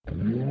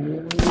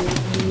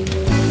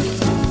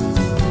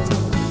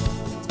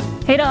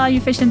Hey to all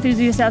you fish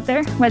enthusiasts out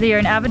there. Whether you're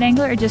an avid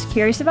angler or just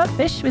curious about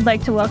fish, we'd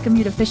like to welcome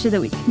you to Fish of the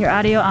Week, your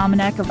audio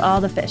almanac of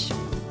all the fish.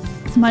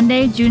 It's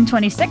Monday, June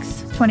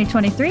 26,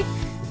 2023,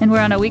 and we're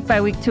on a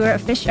week-by-week tour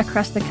of fish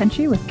across the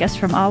country with guests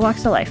from all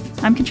walks of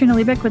life. I'm Katrina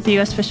Liebeck with the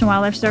U.S. Fish and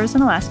Wildlife Service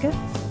in Alaska.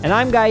 And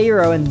I'm Guy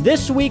Eero, and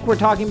this week we're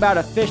talking about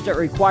a fish that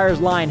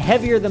requires line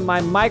heavier than my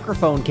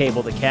microphone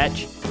cable to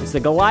catch. It's the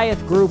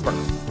Goliath grouper.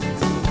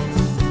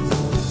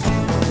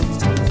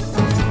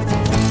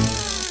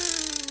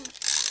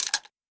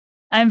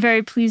 I'm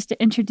very pleased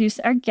to introduce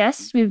our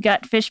guests. We've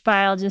got fish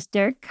biologist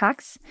Derek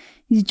Cox.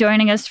 He's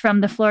joining us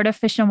from the Florida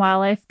Fish and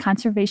Wildlife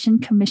Conservation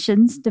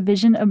Commission's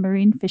Division of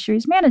Marine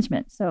Fisheries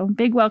Management. So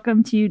big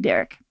welcome to you,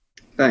 Derek.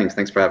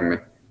 Thanks for having me.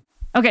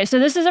 Okay, so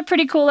this is a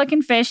pretty cool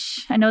looking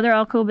fish. I know they're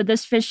all cool, but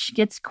this fish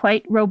gets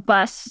quite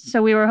robust.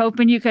 So we were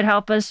hoping you could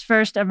help us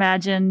first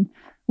imagine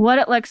what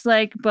it looks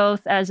like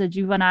both as a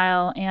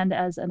juvenile and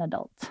as an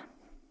adult.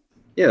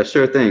 Yeah,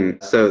 sure thing.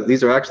 So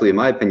these are actually, in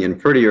my opinion,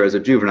 prettier as a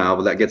juvenile,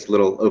 but that gets a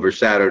little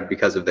overshadowed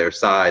because of their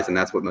size, and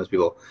that's what most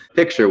people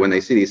picture when they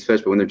see these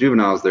fish. But when they're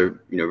juveniles, they're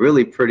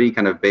really pretty,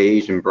 kind of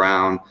beige and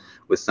brown,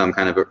 with some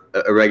kind of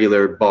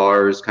irregular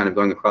bars kind of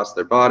going across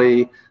their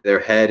body. Their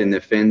head and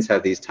their fins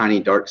have these tiny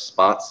dark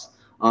spots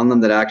on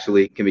them that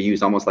actually can be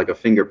used almost like a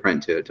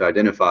fingerprint to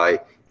identify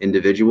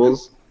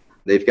individuals.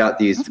 They've got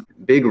these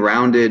big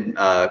rounded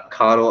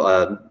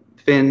caudal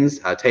fins,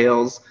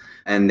 tails,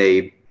 and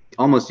they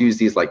almost use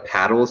these like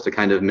paddles to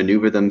kind of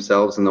maneuver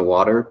themselves in the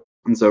water.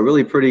 And so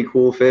really pretty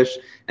cool fish.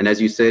 And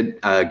as you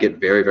said, get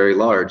very, very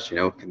large.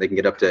 They can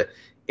get up to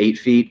 8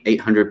 feet,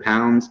 800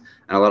 pounds.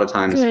 And a lot of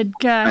times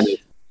kind of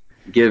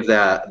give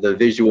that the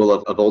visual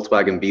of a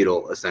Volkswagen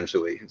Beetle,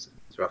 essentially. It's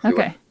roughly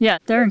okay. Yeah,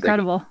 they're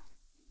incredible.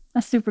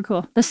 That's super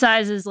cool. The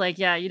size is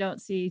you don't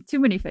see too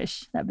many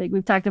fish that big.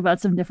 We've talked about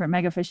some different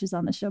mega fishes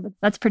on the show, but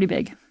that's pretty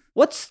big.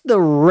 What's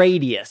the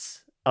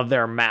radius of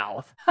their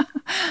mouth?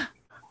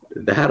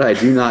 That I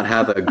do not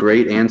have a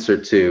great answer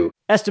to.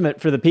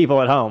 Estimate for the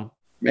people at home.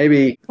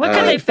 Maybe. What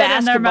could they fit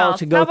in their mouth?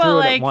 To go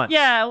through it at once.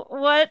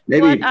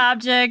 What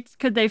object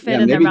could they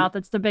fit in their mouth?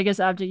 That's the biggest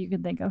object you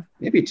can think of.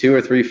 Maybe 2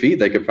 or 3 feet.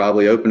 They could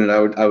probably open it.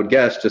 I would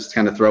guess, just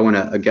kind of throwing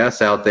a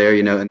guess out there.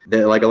 And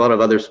like a lot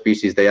of other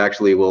species, they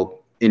actually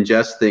will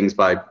ingest things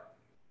by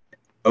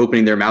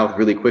opening their mouth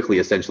really quickly,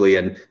 essentially,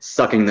 and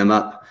sucking them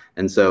up.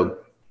 And so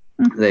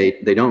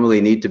they don't really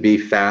need to be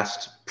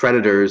fast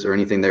predators or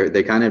anything.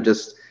 They kind of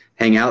just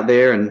hang out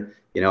there and,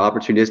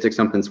 opportunistic,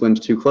 something swims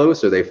too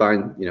close, or they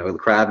find, a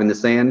crab in the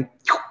sand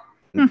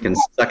and can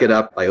suck it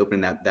up by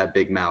opening that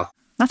big mouth.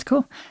 That's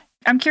cool.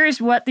 I'm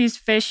curious what these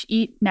fish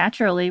eat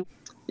naturally.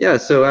 Yeah,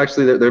 so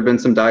actually there have been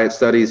some diet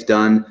studies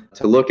done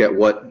to look at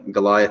what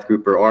Goliath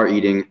grouper are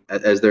eating,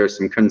 as there are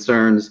some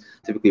concerns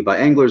typically by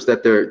anglers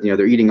that they're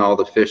eating all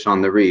the fish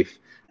on the reef.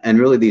 And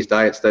really these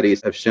diet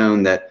studies have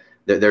shown that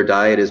their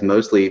diet is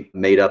mostly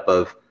made up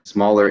of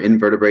smaller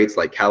invertebrates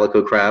like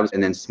calico crabs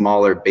and then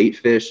smaller bait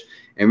fish,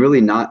 and really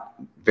not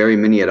very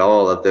many at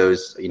all of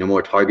those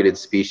more targeted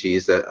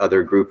species that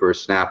other grouper,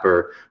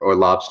 snapper, or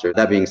lobster.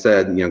 That being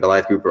said,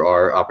 Goliath grouper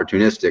are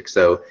opportunistic.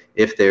 So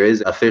if there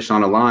is a fish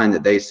on a line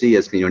that they see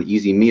as an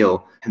easy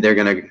meal, they're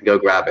going to go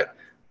grab it.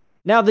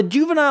 Now, the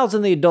juveniles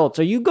and the adults,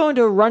 are you going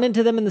to run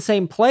into them in the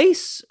same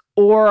place,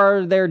 or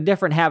are there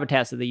different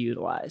habitats that they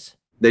utilize?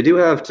 They do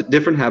have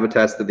different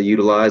habitats that they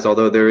utilize,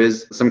 although there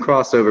is some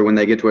crossover when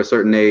they get to a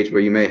certain age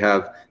where you may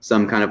have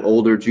some kind of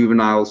older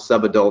juveniles,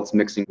 subadults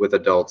mixing with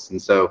adults.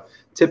 And so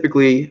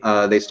typically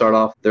they start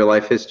off their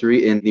life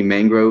history in the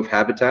mangrove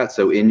habitat,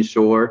 so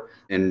inshore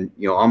and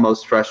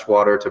almost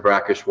freshwater to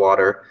brackish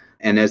water.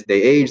 And as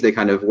they age, they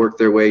kind of work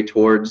their way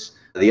towards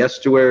the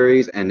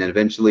estuaries, and then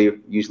eventually,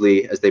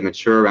 usually as they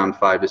mature around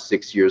 5 to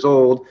 6 years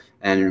old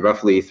and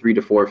roughly 3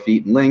 to 4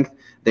 feet in length,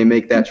 they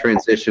make that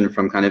transition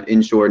from kind of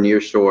inshore,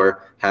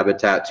 nearshore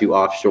habitat to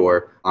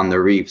offshore on the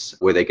reefs,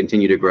 where they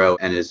continue to grow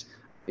and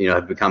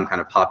have become kind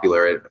of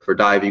popular for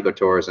dive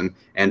ecotourism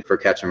and for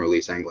catch and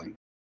release angling.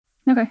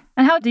 Okay.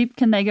 And how deep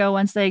can they go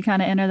once they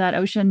kind of enter that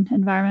ocean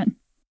environment?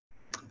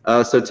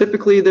 So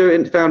typically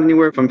they're found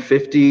anywhere from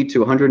 50 to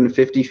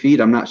 150 feet.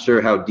 I'm not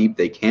sure how deep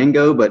they can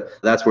go, but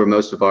that's where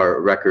most of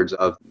our records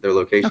of their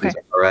locations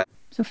are at.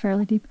 So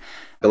fairly deep.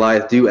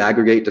 Goliath do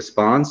aggregate to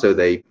spawn, so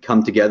they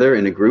come together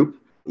in a group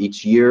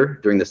each year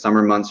during the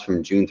summer months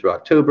from June through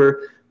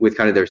October, with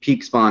kind of their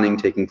peak spawning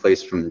taking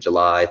place from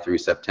July through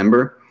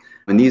September.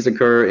 And these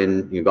occur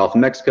in Gulf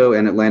of Mexico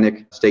and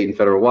Atlantic state and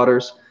federal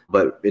waters.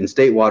 But in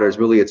state waters,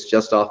 really, it's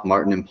just off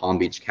Martin and Palm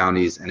Beach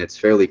counties, and it's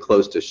fairly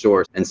close to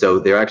shore. And so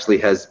there actually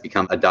has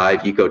become a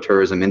dive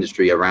ecotourism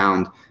industry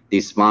around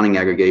these spawning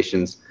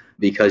aggregations,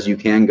 because you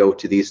can go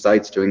to these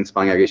sites during the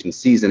spawning aggregation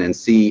season and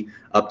see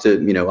up to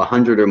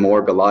 100 or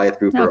more Goliath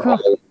grouper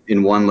all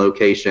in one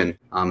location.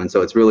 And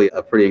so it's really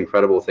a pretty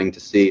incredible thing to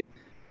see.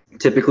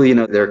 Typically,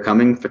 they're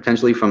coming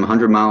potentially from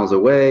 100 miles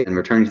away and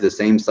returning to the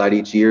same site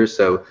each year.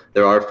 So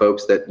there are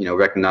folks that,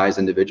 recognize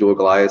individual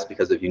Goliaths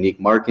because of unique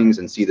markings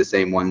and see the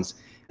same ones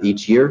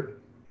each year.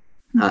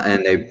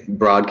 And they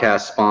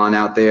broadcast spawn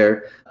out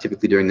there,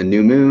 typically during the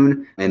new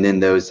moon. And then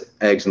those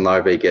eggs and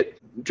larvae get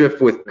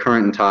drift with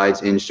current and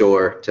tides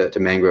inshore to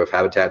mangrove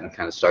habitat and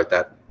kind of start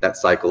that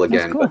cycle again.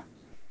 That's cool. But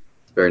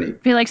it's very neat.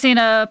 I feel like seeing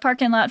a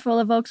parking lot full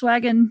of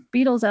Volkswagen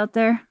Beetles out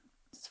there.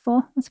 It's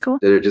full. That's cool.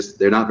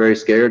 They're not very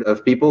scared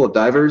of people, of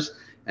divers,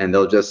 and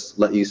they'll just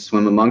let you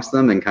swim amongst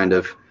them and kind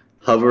of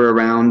hover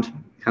around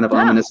kind of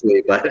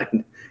ominously, but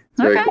it's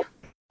very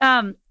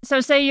cool. So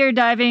say you're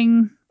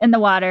diving in the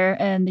water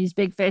and these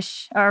big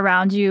fish are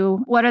around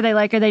you. What are they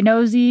like? Are they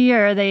nosy,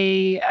 or are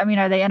they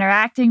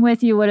interacting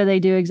with you? What do they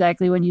do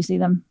exactly when you see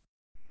them?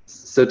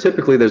 So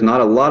typically there's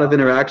not a lot of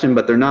interaction,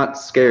 but they're not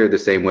scared the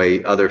same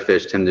way other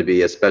fish tend to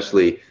be,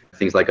 especially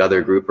things like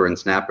other grouper and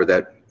snapper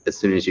that as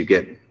soon as you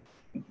get,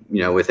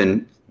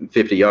 within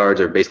 50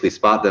 yards or basically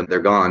spot them, they're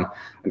gone.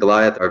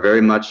 Goliath are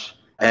very much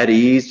at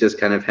ease, just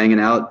kind of hanging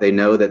out. They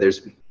know that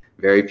there's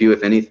very few,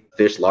 if any,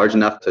 fish large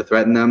enough to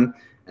threaten them.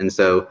 And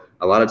so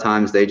a lot of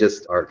times they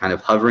just are kind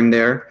of hovering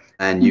there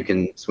and you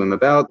can swim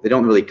about. They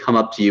don't really come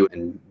up to you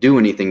and do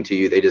anything to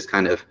you. They just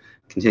kind of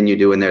continue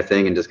doing their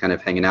thing and just kind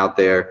of hanging out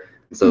there.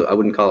 So I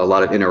wouldn't call it a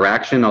lot of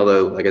interaction,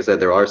 although, like I said,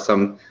 there are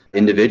some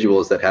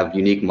individuals that have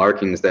unique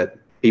markings that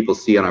people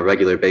see on a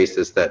regular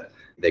basis that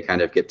they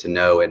kind of get to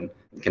know and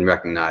can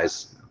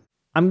recognize.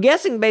 I'm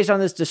guessing based on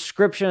this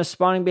description of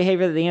spawning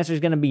behavior that the answer is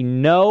going to be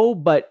no,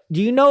 but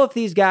do you know if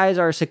these guys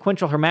are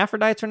sequential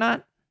hermaphrodites or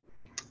not?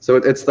 So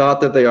it's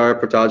thought that they are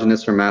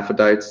protogynous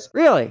hermaphrodites.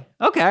 Really?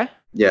 Okay.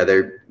 Yeah,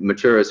 they're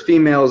mature as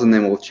females and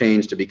then will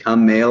change to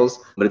become males,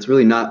 but it's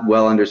really not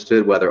well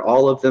understood whether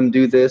all of them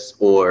do this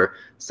or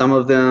some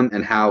of them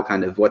and how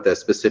kind of what the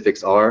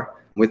specifics are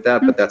with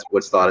that, but that's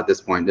what's thought at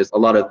this point. There's a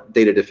lot of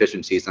data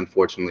deficiencies,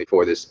 unfortunately,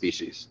 for this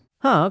species.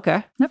 Huh,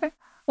 okay. Okay.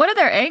 What do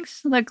their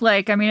eggs look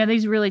like? I mean, are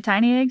these really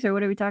tiny eggs, or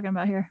what are we talking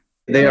about here?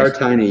 They are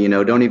tiny,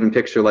 don't even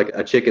picture like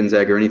a chicken's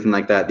egg or anything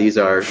like that. These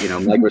are,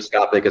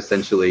 microscopic,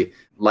 essentially.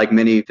 Like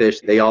many fish,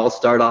 they all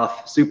start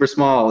off super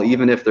small,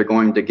 even if they're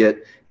going to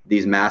get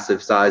these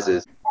massive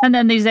sizes. And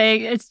then these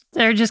eggs,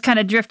 they're just kind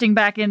of drifting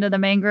back into the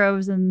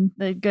mangroves and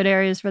the good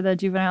areas for the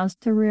juveniles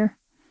to rear.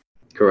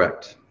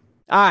 Correct.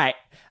 All right.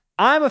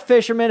 I'm a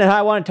fisherman and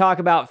I want to talk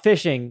about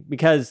fishing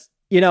because,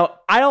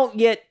 I don't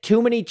get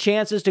too many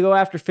chances to go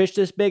after fish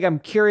this big. I'm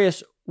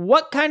curious,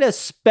 what kind of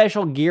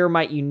special gear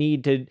might you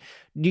need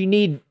do you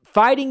need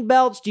fighting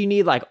belts? Do you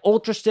need like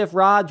ultra stiff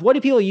rods? What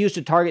do people use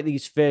to target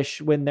these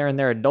fish when they're in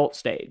their adult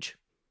stage?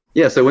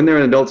 Yeah, so when they're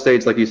in adult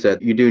stage, like you said,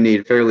 you do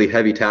need fairly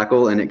heavy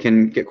tackle and it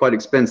can get quite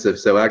expensive.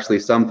 So actually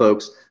some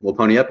folks will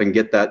pony up and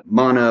get that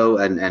mono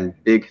and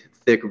big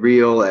thick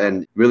reel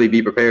and really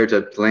be prepared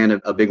to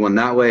land a big one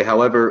that way.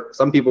 However,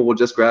 some people will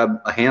just grab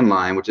a hand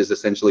line, which is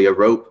essentially a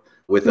rope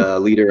with a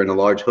leader and a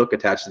large hook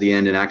attached to the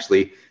end and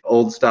actually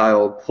old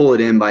style pull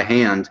it in by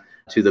hand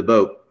to the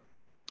boat.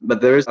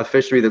 But there is a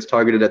fishery that's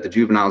targeted at the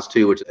juveniles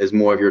too, which is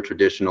more of your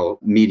traditional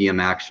medium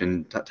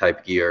action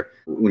type gear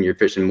when you're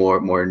fishing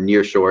more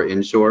near shore,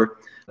 inshore.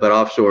 But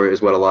offshore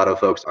is what a lot of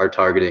folks are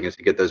targeting, is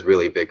to get those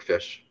really big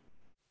fish.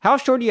 How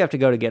short do you have to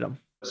go to get them?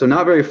 So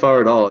not very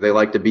far at all. They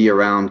like to be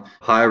around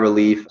high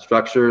relief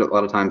structure. A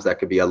lot of times that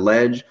could be a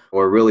ledge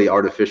or really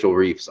artificial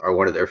reefs are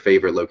one of their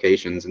favorite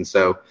locations. And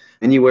so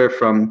anywhere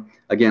from,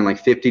 again, like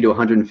 50 to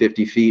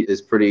 150 feet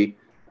is pretty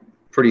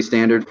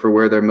standard for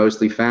where they're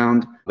mostly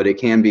found, but it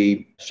can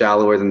be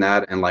shallower than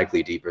that and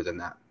likely deeper than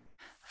that.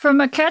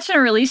 From a catch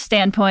and release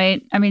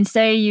standpoint, I mean,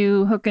 say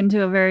you hook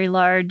into a very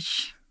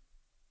large,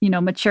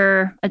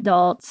 mature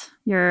adult,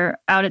 you're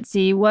out at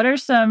sea. What are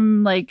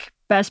some like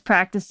best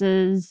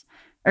practices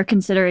or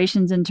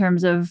considerations in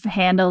terms of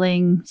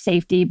handling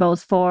safety,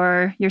 both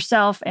for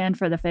yourself and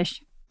for the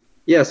fish?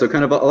 Yeah, so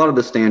kind of a lot of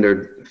the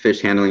standard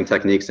fish handling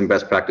techniques and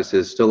best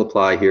practices still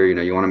apply here.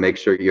 You want to make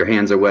sure your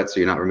hands are wet so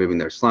you're not removing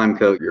their slime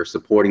coat. You're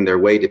supporting their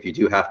weight if you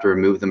do have to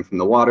remove them from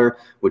the water,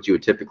 which you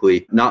would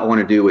typically not want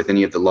to do with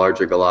any of the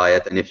larger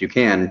Goliath. And if you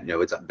can,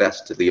 it's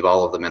best to leave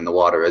all of them in the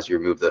water as you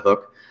remove the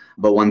hook.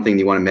 But one thing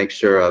you want to make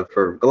sure of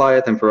for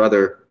Goliath and for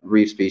other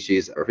reef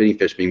species or any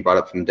fish being brought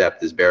up from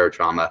depth is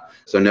barotrauma.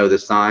 So know the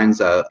signs.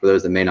 For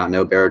those that may not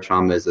know,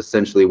 barotrauma is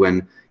essentially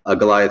when a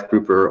Goliath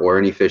grouper or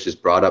any fish is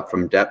brought up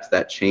from depth.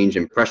 That change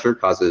in pressure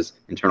causes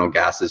internal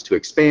gases to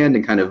expand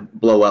and kind of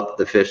blow up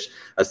the fish,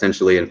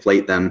 essentially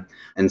inflate them.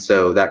 And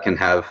so that can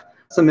have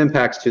some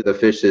impacts to the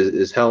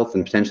fish's health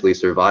and potentially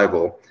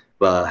survival.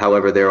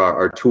 However, there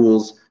are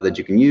tools that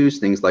you can use.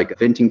 Things like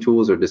venting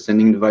tools or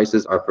descending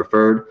devices are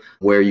preferred,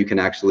 where you can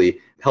actually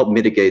help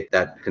mitigate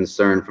that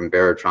concern from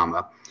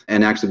barotrauma.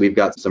 And actually, we've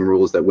got some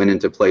rules that went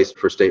into place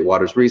for state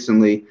waters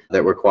recently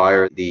that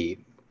require the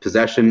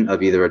possession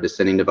of either a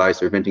descending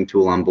device or venting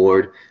tool on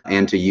board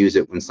and to use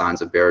it when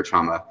signs of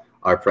barotrauma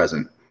are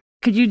present.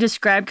 Could you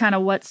describe kind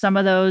of what some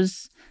of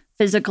those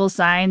physical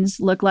signs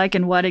look like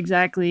and what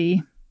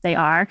exactly they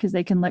are? Because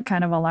they can look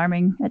kind of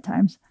alarming at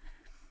times.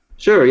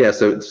 Sure, yeah.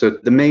 So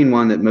the main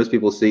one that most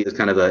people see is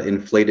kind of an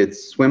inflated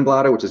swim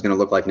bladder, which is going to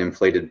look like an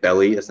inflated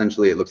belly.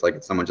 Essentially, it looks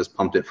like someone just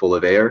pumped it full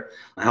of air.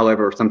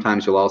 However,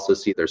 sometimes you'll also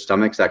see their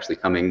stomachs actually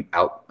coming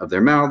out of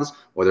their mouths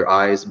or their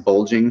eyes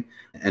bulging.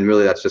 And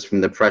really, that's just from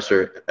the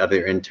pressure of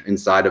their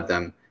inside of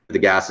them. The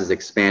gas is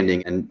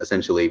expanding and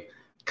essentially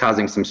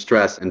causing some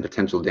stress and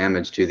potential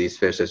damage to these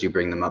fish as you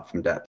bring them up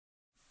from depth.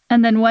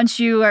 And then once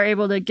you are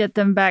able to get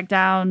them back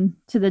down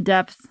to the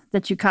depth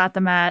that you caught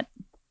them at,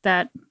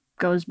 that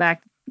goes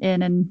back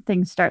in and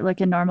things start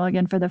looking normal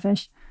again for the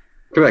fish.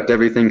 Correct.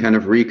 Everything kind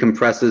of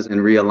recompresses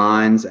and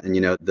realigns. And,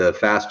 the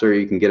faster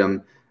you can get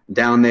them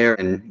down there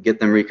and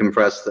get them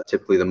recompressed,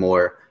 typically the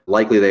more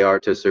likely they are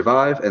to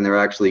survive. And there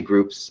are actually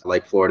groups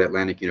like Florida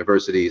Atlantic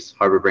University's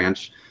Harbor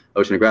Branch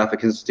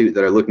Oceanographic Institute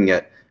that are looking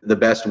at the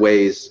best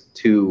ways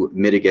to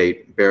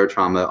mitigate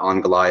barotrauma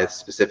on Goliath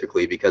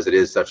specifically, because it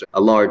is such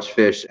a large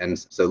fish. And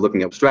so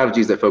looking at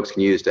strategies that folks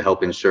can use to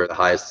help ensure the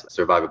highest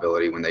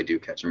survivability when they do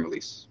catch and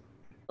release.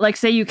 Like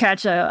say you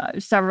catch a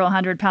several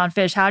 100-pound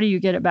fish, how do you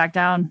get it back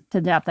down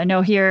to depth? I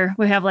know here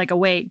we have like a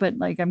weight, but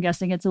like I'm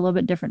guessing it's a little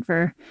bit different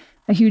for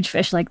a huge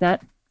fish like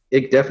that.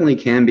 It definitely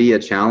can be a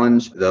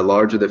challenge. The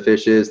larger the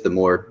fish is, the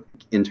more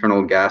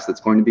internal gas that's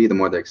going to be, the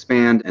more they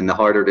expand, and the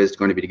harder it is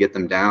going to be to get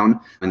them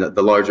down, and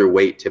the larger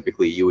weight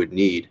typically you would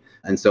need.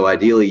 And so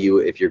ideally,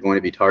 if you're going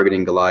to be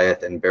targeting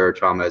Goliath and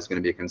barotrauma is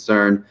going to be a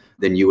concern,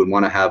 then you would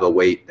want to have a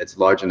weight that's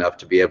large enough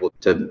to be able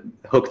to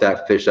hook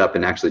that fish up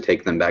and actually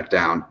take them back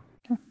down.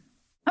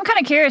 I'm kind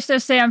of curious to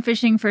say I'm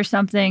fishing for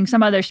some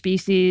other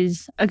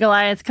species. A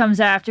Goliath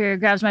comes after,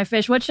 grabs my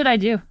fish. What should I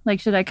do?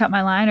 Like, should I cut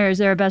my line, or is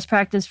there a best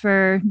practice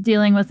for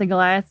dealing with the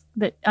Goliath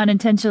that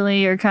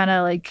unintentionally or kind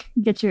of like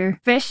get your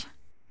fish?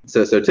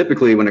 So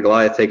typically when a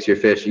Goliath takes your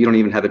fish, you don't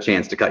even have a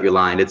chance to cut your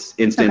line. It's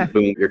instant, Okay.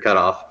 Boom, you're cut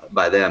off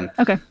by them.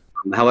 Okay.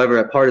 However,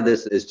 a part of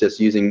this is just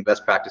using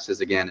best practices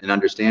again and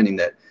understanding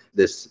that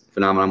this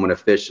phenomenon when a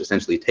fish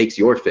essentially takes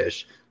your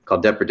fish,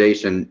 called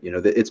depredation,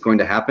 it's going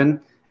to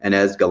happen. And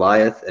as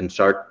Goliath and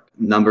shark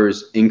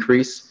numbers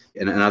increase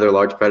and other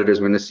large predators,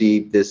 we're going to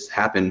see this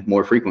happen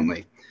more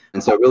frequently.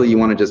 And so really you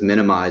want to just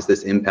minimize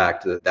this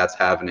impact that's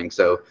happening.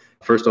 So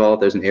first of all, if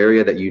there's an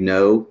area that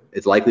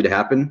it's likely to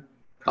happen,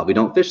 probably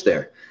don't fish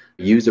there.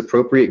 Use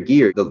appropriate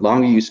gear. The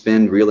longer you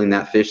spend reeling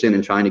that fish in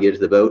and trying to get it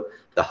to the boat,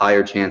 the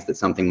higher chance that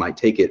something might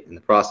take it in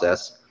the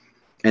process.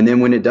 And then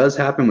when it does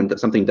happen, when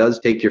something does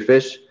take your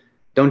fish,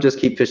 don't just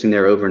keep fishing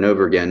there over and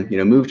over again.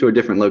 Move to a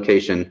different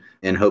location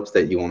in hopes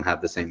that you won't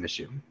have the same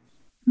issue.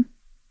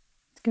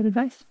 That's good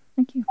advice.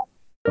 Thank you.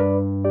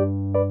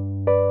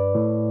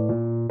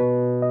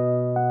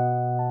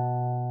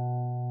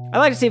 I'd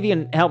like to see if you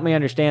can help me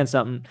understand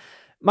something.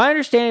 My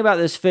understanding about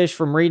this fish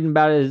from reading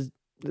about it is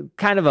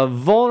kind of a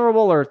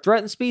vulnerable or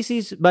threatened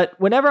species, but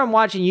whenever I'm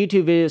watching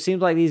YouTube videos, it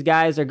seems like these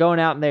guys are going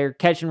out and they're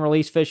catch and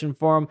release fishing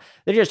for them.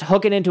 They're just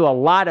hooking into a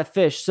lot of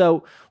fish.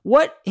 So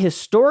what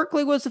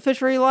historically was the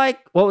fishery like?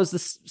 What was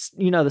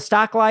the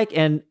stock like,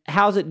 and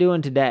how's it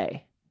doing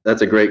today?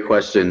 That's a great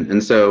question.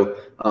 And so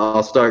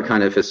I'll start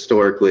kind of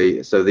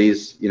historically. So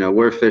these,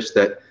 were fish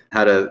that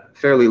had a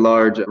fairly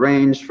large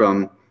range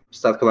from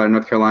South Carolina,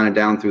 North Carolina,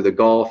 down through the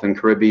Gulf and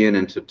Caribbean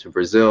and to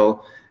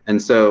Brazil. And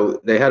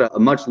so they had a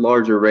much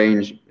larger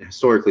range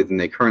historically than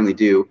they currently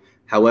do.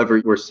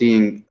 However, we're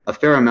seeing a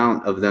fair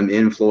amount of them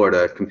in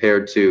Florida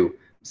compared to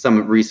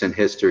some recent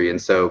history.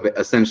 And so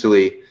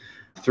essentially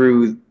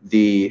through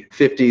the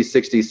 50s,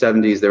 60s,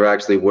 70s, there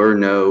actually were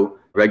no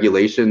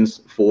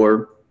regulations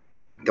for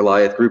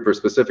Goliath grouper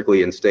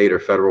specifically in state or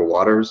federal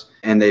waters.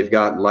 And they've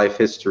got life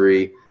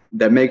history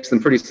that makes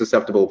them pretty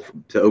susceptible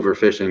to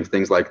overfishing,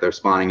 things like their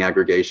spawning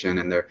aggregation,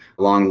 and they're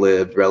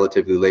long-lived,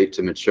 relatively late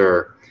to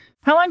mature.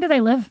 How long do they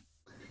live?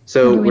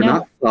 So we're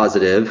not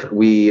positive.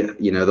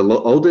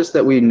 The oldest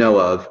that we know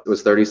of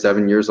was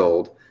 37 years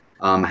old.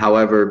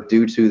 However,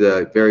 due to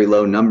the very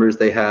low numbers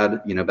they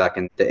had, back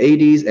in the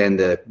 80s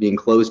and being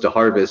closed to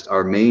harvest,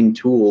 our main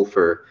tool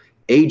for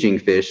aging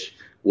fish,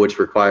 which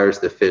requires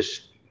the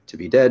fish to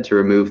be dead to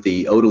remove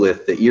the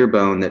otolith, the ear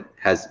bone that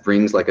has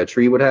rings like a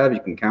tree would have,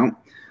 you can count.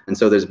 And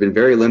so there's been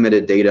very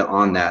limited data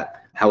on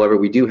that. However,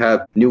 we do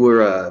have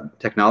newer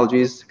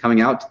technologies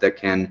coming out that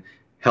can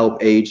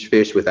help age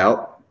fish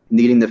without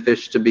needing the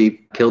fish to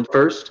be killed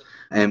first.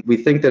 And we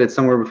think that it's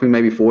somewhere between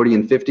maybe 40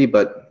 and 50,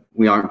 but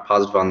we aren't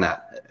positive on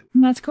that.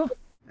 That's cool.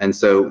 And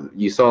so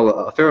you saw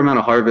a fair amount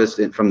of harvest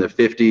from the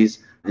 50s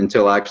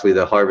until actually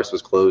the harvest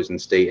was closed in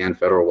state and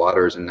federal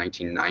waters in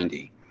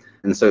 1990.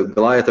 And so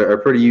Goliath are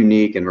pretty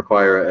unique and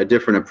require a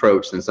different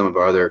approach than some of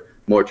our other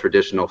more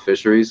traditional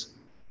fisheries.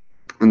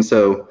 And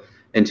so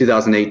in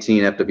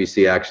 2018,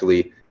 FWC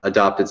actually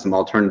adopted some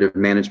alternative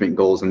management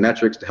goals and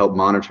metrics to help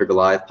monitor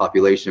Goliath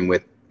population,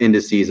 with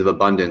indices of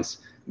abundance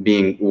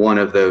being one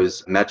of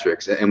those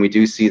metrics. And we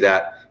do see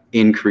that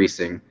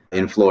increasing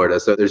in Florida.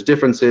 So there's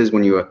differences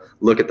when you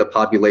look at the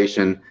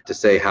population to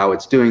say how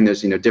it's doing.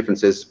 There's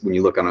differences when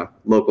you look on a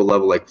local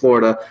level like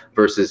Florida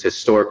versus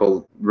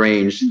historical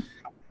range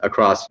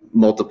across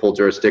multiple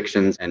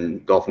jurisdictions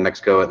and Gulf of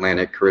Mexico,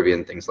 Atlantic,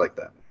 Caribbean, things like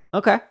that.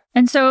 Okay.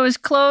 And so it was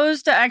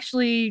closed to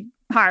actually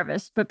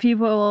harvest, but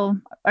people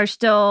are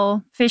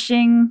still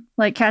fishing,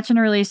 like catch and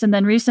release. And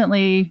then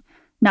recently,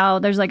 now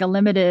there's like a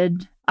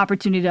limited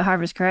opportunity to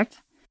harvest,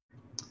 correct?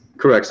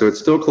 Correct. So it's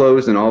still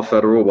closed in all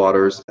federal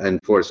waters, and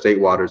Florida state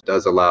waters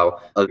does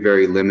allow a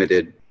very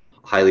limited,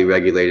 highly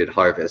regulated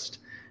harvest.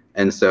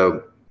 And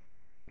so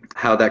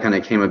how that kind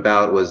of came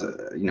about was,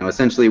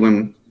 essentially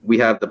when we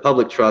have the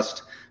public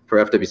trust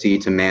for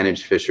FWC to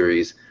manage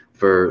fisheries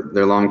for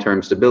their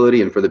long-term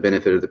stability and for the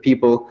benefit of the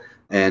people.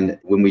 And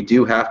when we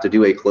do have to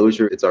do a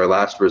closure, it's our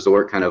last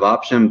resort kind of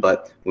option.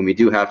 But when we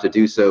do have to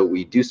do so,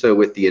 we do so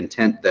with the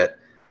intent that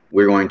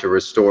we're going to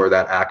restore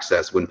that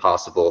access when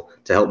possible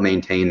to help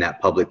maintain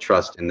that public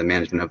trust in the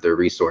management of their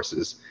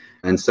resources.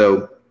 And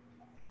so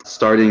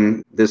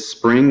starting this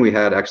spring, we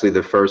had actually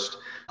the first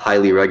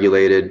highly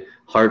regulated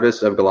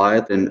harvest of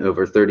Goliath in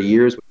over 30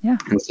 years. Yeah.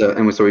 And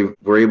so we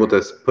were able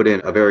to put in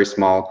a very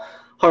small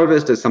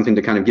harvest as something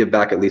to kind of give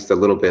back at least a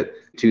little bit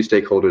to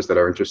stakeholders that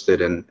are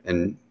interested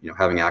in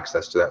having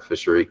access to that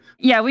fishery.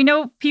 Yeah, we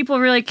know people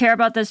really care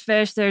about this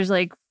fish. There's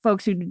like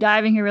folks who do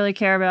diving who really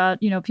care about,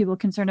 people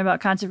concerned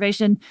about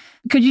conservation.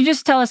 Could you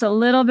just tell us a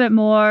little bit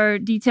more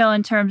detail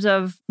in terms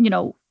of,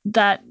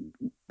 that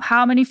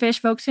how many fish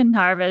folks can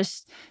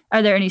harvest?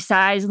 Are there any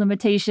size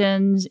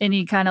limitations,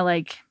 any kind of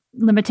like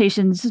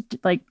limitations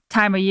like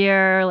time of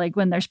year, like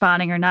when they're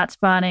spawning or not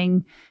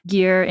spawning,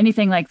 gear,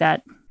 anything like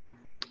that?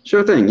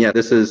 Sure thing. Yeah,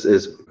 this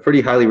is pretty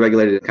highly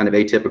regulated, kind of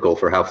atypical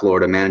for how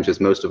Florida manages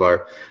most of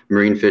our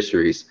marine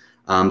fisheries.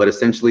 But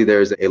essentially,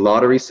 there's a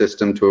lottery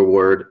system to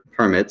award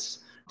permits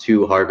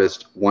to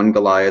harvest one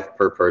Goliath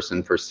per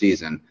person per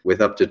season,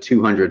 with up to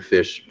 200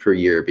 fish per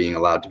year being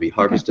allowed to be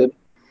harvested. Okay.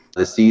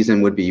 The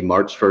season would be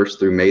March 1st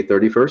through May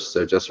 31st,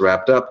 so just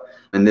wrapped up.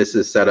 And this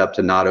is set up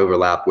to not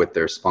overlap with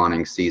their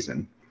spawning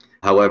season.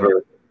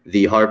 However,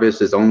 the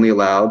harvest is only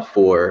allowed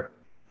for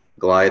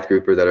Goliath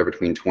grouper that are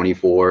between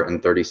 24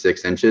 and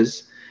 36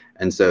 inches.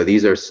 And so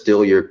these are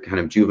still your kind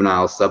of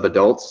juvenile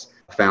subadults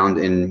found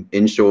in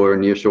inshore,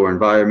 nearshore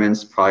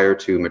environments prior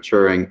to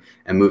maturing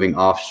and moving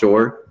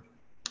offshore.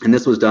 And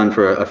this was done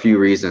for a few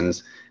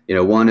reasons.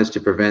 One is to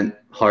prevent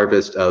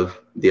harvest of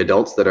the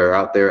adults that are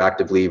out there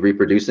actively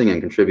reproducing and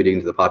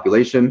contributing to the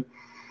population.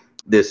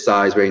 This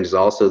size range is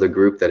also the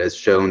group that has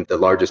shown the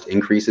largest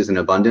increases in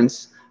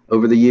abundance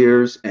over the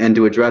years, and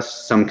to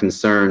address some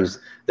concerns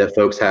that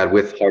folks had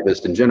with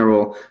harvest in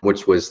general,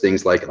 which was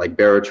things like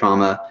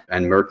barotrauma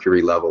and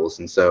mercury levels.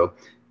 And so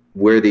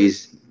where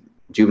these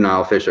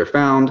juvenile fish are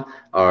found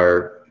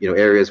are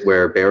areas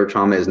where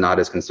barotrauma is not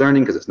as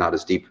concerning because it's not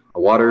as deep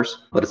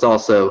waters, but it's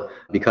also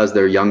because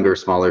they're younger,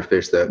 smaller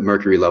fish, the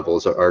mercury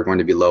levels are going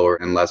to be lower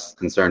and less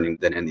concerning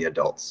than in the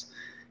adults.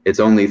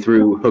 It's only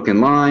through hook and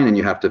line, and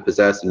you have to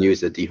possess and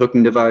use a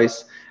dehooking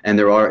device. And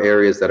there are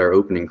areas that are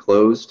open and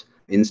closed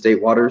in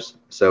state waters.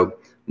 So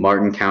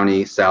Martin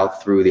County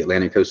south through the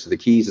Atlantic coast of the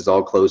Keys is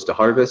all closed to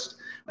harvest,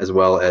 as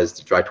well as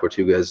the Dry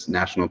Tortugas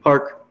National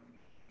Park.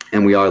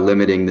 And we are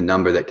limiting the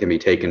number that can be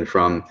taken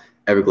from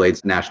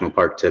Everglades National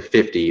Park to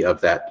 50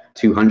 of that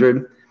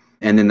 200.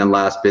 And then the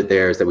last bit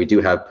there is that we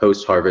do have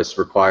post-harvest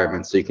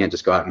requirements. So you can't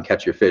just go out and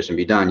catch your fish and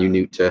be done. You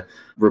need to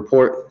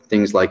report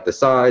things like the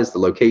size, the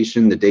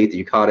location, the date that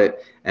you caught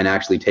it, and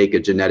actually take a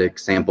genetic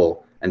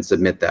sample and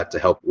submit that to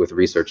help with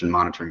research and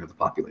monitoring of the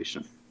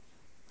population.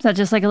 Is that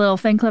just like a little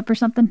fin clip or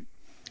something?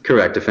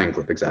 Correct, a fin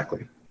clip,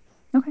 exactly.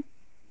 Okay.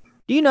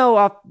 Do you know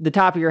off the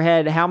top of your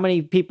head how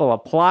many people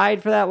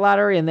applied for that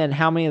lottery and then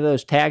how many of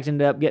those tags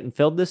ended up getting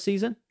filled this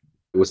season?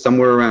 It was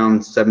somewhere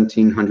around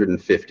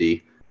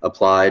 1,750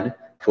 applied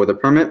for the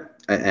permit,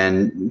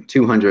 and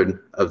 200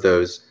 of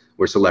those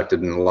were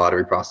selected in the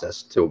lottery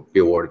process to be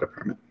awarded a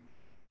permit.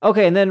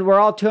 Okay, and then were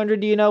all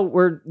 200,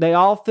 were they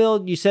all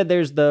filled? You said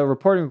there's the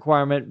reporting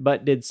requirement,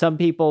 but did some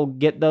people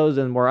get those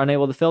and were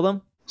unable to fill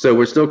them? So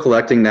we're still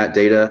collecting that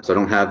data, so I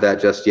don't have that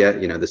just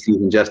yet. The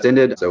season just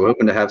ended, so we're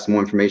hoping to have some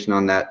more information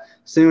on that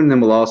soon. And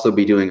then we'll also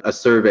be doing a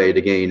survey to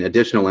gain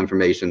additional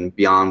information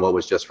beyond what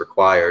was just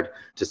required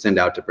to send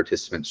out to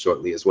participants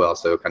shortly as well.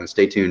 So kind of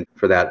stay tuned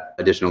for that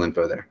additional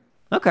info there.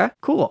 Okay,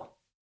 cool.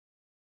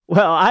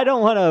 Well, I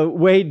don't want to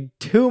wade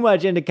too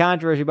much into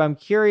controversy, but I'm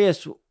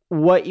curious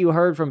what you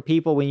heard from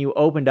people when you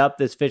opened up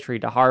this fishery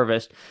to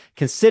harvest,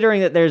 considering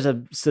that there's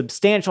a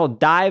substantial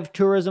dive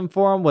tourism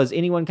for them. Was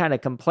anyone kind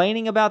of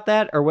complaining about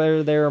that, or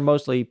were there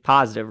mostly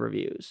positive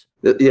reviews?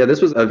 Yeah,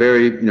 this was a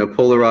very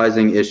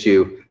polarizing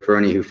issue for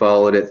any who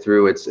followed it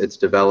through its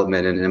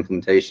development and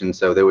implementation.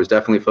 So there was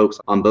definitely folks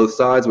on both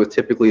sides, with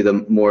typically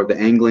the more of the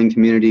angling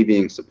community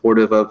being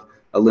supportive of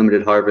a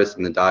limited harvest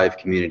and the dive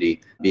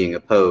community being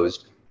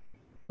opposed.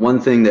 One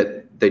thing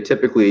that they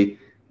typically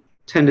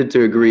tended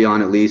to agree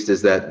on, at least,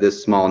 is that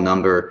this small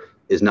number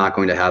is not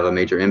going to have a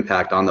major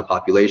impact on the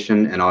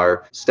population. And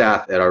our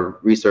staff at our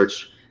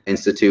research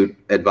institute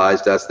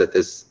advised us that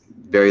this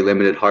very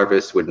limited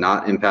harvest would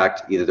not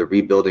impact either the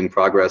rebuilding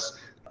progress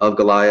of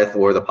Goliath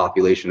or the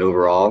population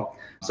overall.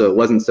 So it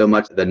wasn't so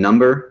much the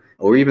number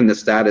or even the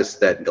status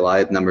that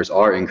Goliath numbers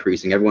are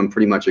increasing. Everyone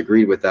pretty much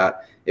agreed with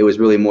that. It was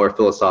really more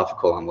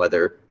philosophical on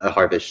whether a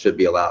harvest should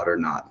be allowed or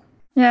not.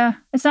 Yeah,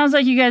 it sounds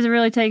like you guys are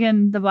really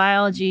taking the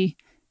biology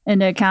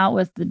into account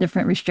with the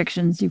different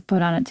restrictions you've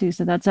put on it too.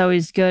 So that's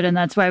always good. And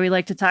that's why we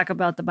like to talk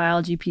about the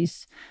biology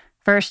piece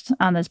first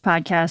on this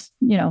podcast,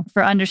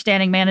 for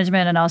understanding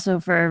management and also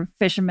for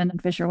fishermen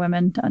and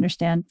fisherwomen to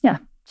understand,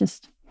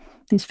 just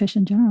these fish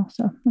in general.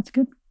 So that's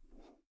good.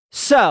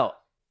 So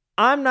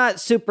I'm not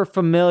super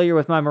familiar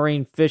with my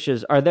marine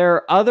fishes. Are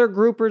there other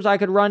groupers I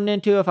could run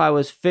into if I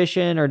was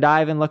fishing or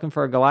diving looking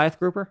for a Goliath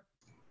grouper?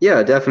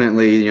 Yeah,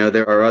 definitely.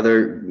 There are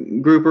other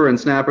grouper and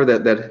snapper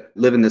that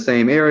live in the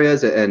same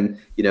areas and,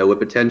 would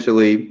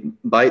potentially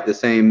bite the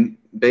same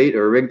bait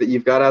or rig that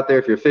you've got out there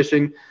if you're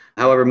fishing.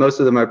 However, most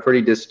of them are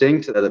pretty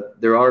distinct.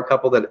 There are a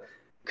couple that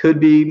could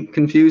be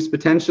confused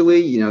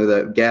potentially,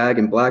 the gag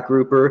and black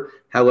grouper.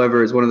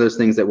 However, it's one of those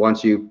things that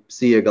once you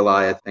see a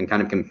Goliath and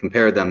kind of can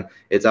compare them,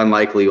 it's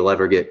unlikely you'll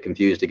ever get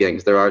confused again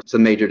because there are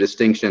some major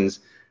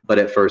distinctions, but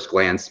at first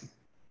glance,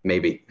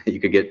 maybe you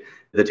could get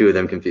the two of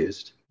them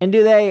confused. And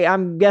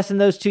I'm guessing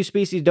those two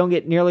species don't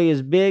get nearly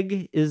as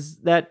big. Is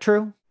that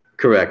true?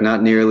 Correct.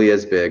 Not nearly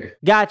as big.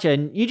 Gotcha.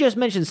 And you just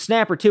mentioned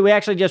snapper too. We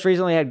actually just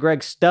recently had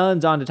Greg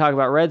Stuns on to talk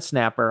about red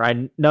snapper.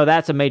 I know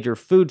that's a major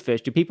food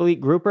fish. Do people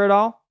eat grouper at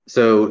all?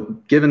 So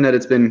given that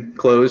it's been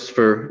closed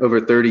for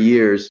over 30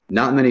 years,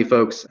 not many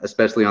folks,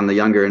 especially on the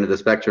younger end of the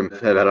spectrum,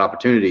 have had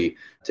opportunity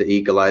to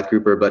eat Goliath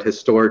grouper. But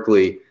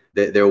historically,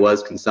 there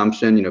was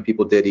consumption.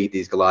 People did eat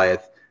these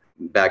Goliath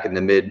back in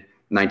the mid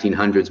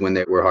 1900s when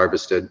they were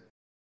harvested.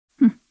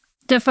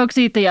 Do folks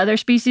eat the other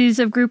species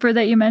of grouper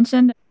that you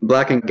mentioned?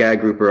 Black and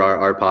gag grouper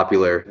are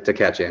popular to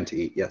catch and to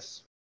eat,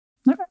 yes.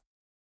 Okay.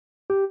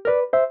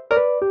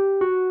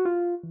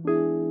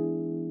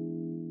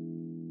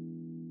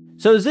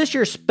 So is this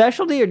your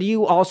specialty or do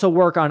you also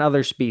work on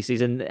other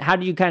species? And how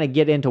do you kind of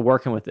get into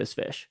working with this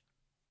fish?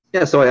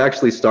 Yeah, so I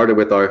actually started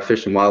with our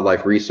Fish and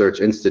Wildlife Research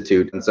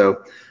Institute. And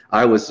so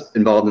I was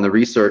involved in the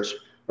research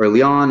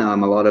early on. A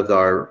lot of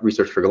our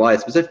research for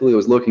Goliath specifically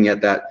was looking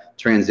at that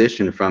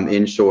transition from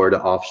inshore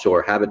to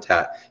offshore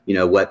habitat.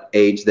 What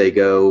age they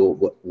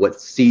go,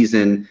 what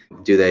season,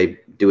 do they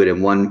do it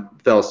in one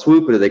fell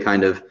swoop, or do they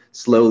kind of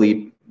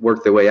slowly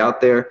work their way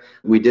out there?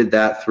 We did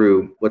that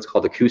through what's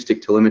called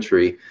acoustic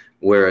telemetry,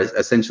 where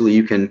essentially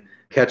you can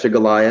catch a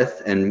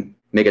Goliath and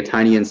make a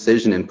tiny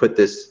incision and put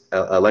this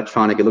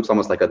electronic, it looks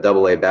almost like a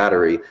AA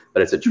battery,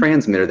 but it's a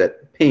transmitter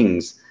that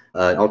pings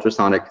an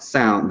ultrasonic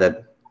sound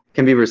that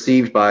can be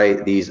received by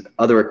these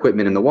other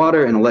equipment in the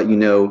water and let you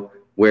know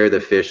where the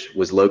fish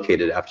was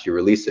located after you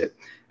release it.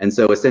 And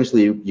so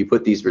essentially you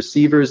put these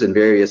receivers in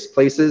various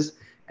places,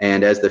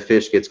 and as the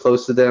fish gets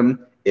close to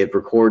them, it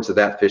records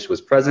that fish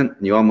was present,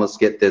 and you almost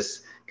get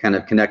this kind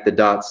of connect the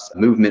dots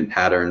movement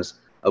patterns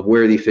of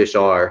where the fish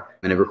are,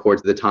 and it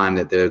records the time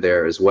that they're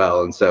there as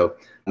well. And so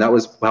that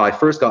was how I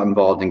first got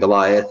involved in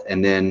Goliath,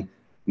 and then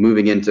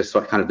moving into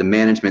sort of kind of the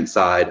management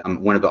side.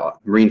 I'm one of the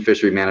marine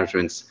fishery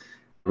management's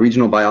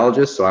regional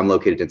biologists, so I'm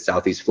located in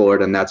Southeast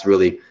Florida, and that's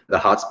really the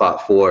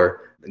hotspot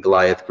for the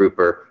Goliath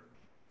grouper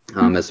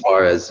as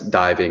far as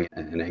diving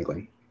and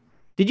angling.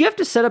 Did you have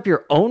to set up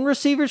your own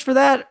receivers for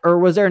that, or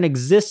was there an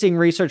existing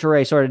research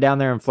array sort of down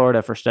there in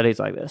Florida for studies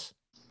like this?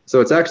 So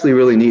it's actually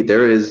really neat.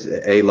 There is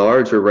a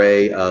large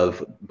array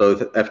of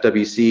both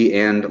FWC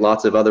and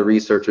lots of other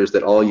researchers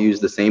that all use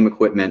the same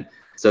equipment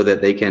so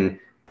that they can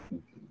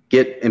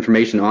get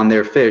information on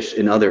their fish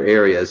in other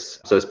areas.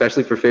 So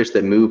especially for fish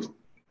that move,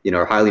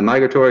 are highly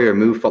migratory or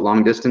move for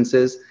long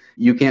distances,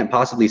 you can't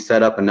possibly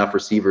set up enough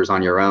receivers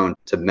on your own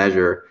to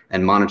measure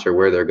and monitor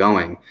where they're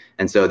going.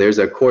 And so there's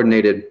a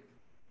coordinated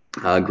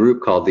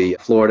group called the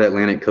Florida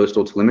Atlantic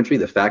Coastal Telemetry,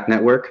 the FACT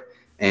network,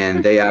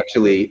 and they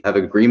actually have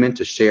an agreement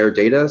to share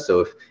data. So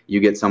if you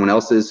get someone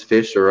else's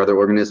fish or other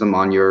organism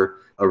on your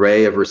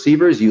array of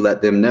receivers, you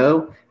let them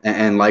know,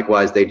 and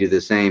likewise they do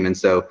the same. And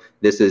so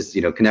this is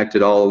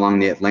connected all along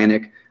the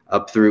Atlantic,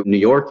 up through New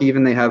York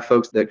even, they have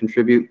folks that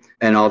contribute,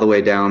 and all the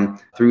way down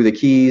through the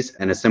Keys,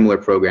 and a similar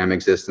program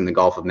exists in the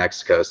Gulf of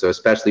Mexico. So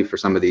especially for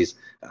some of these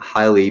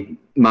highly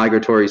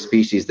migratory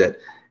species that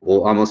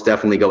will almost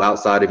definitely go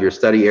outside of your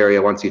study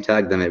area once you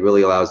tag them, it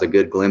really allows a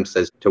good glimpse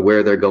as to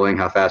where they're going,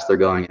 how fast they're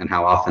going, and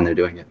how often they're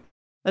doing it.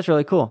 That's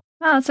really cool.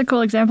 Oh, that's a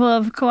cool example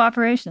of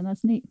cooperation.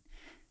 That's neat.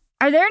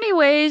 Are there any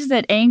ways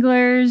that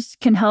anglers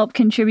can help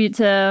contribute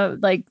to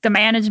the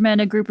management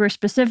of grouper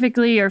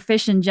specifically, or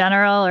fish in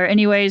general, or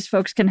any ways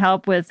folks can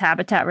help with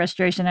habitat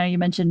restoration? I know you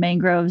mentioned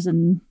mangroves,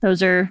 and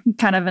those are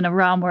kind of in a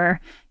realm where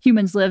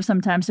humans live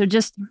sometimes. So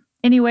just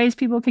any ways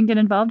people can get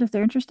involved if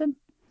they're interested?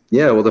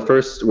 Yeah, well, the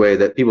first way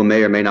that people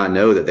may or may not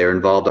know that they're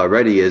involved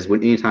already is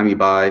anytime you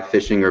buy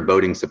fishing or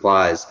boating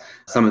supplies,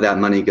 some of that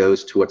money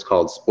goes to what's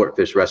called sport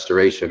fish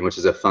restoration, which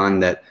is a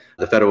fund that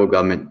the federal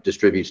government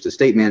distributes to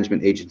state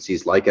management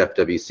agencies like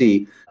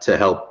FWC to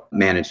help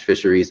manage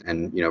fisheries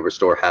and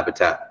restore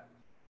habitat,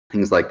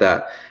 things like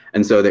that.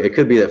 And so it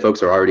could be that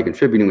folks are already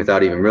contributing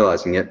without even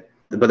realizing it.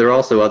 But there are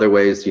also other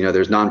ways.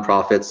 There's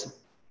nonprofits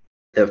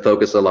that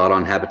focus a lot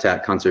on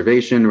habitat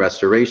conservation,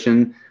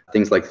 restoration,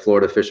 things like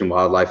Florida Fish and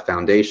Wildlife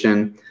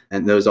Foundation,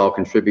 and those all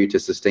contribute to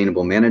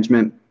sustainable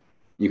management.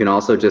 You can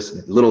also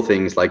just little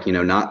things like,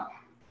 not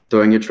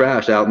throwing your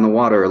trash out in the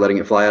water or letting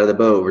it fly out of the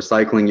boat,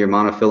 recycling your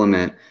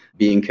monofilament,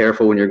 being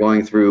careful when you're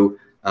going through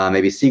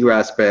maybe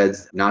seagrass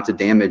beds, not to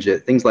damage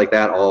it. Things like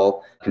that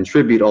all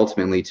contribute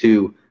ultimately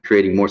to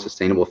creating more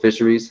sustainable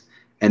fisheries.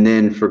 And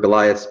then for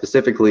Goliath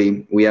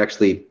specifically, we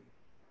actually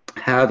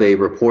have a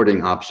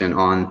reporting option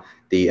on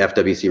the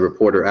FWC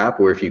Reporter app,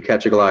 where if you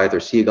catch a Goliath or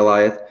see a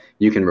Goliath,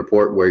 you can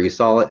report where you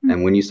saw it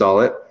and when you saw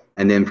it.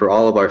 And then for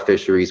all of our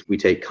fisheries, we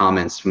take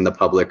comments from the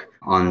public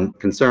on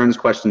concerns,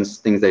 questions,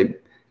 things they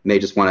may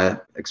just want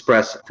to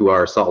express through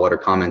our saltwater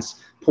comments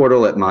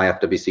portal at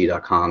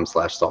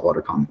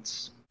myfwc.com/saltwater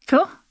comments.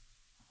 Cool.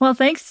 Well,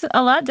 thanks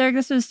a lot, Derek.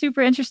 This was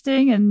super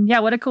interesting. And yeah,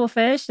 what a cool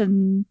fish.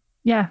 And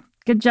yeah,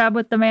 good job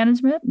with the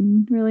management,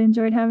 and really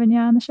enjoyed having you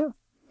on the show.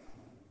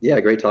 Yeah,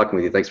 great talking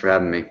with you. Thanks for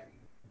having me.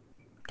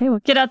 Okay,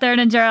 well, get out there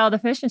and enjoy all the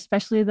fish,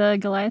 especially the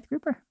Goliath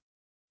grouper.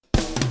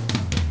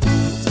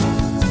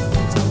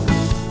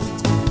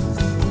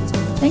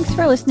 Thanks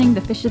for listening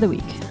to Fish of the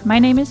Week. My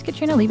name is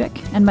Katrina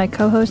Levick, and my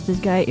co-host is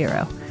Guy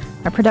Eero.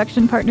 Our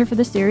production partner for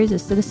the series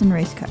is Citizen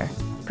Racecar.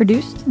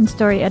 Produced and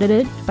story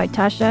edited by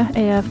Tasha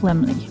A.F.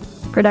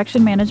 Lemley.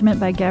 Production management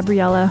by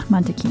Gabriella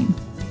Montequin.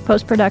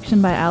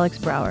 Post-production by Alex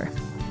Brower.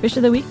 Fish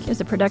of the Week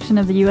is a production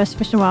of the U.S.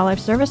 Fish and Wildlife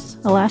Service,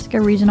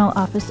 Alaska Regional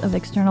Office of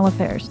External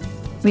Affairs.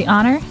 We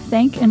honor,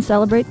 thank, and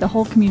celebrate the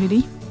whole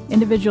community,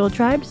 individual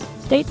tribes,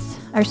 states,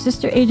 our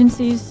sister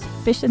agencies,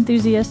 fish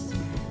enthusiasts,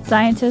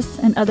 scientists,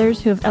 and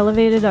others who have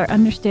elevated our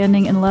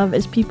understanding and love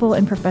as people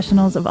and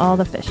professionals of all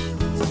the fish.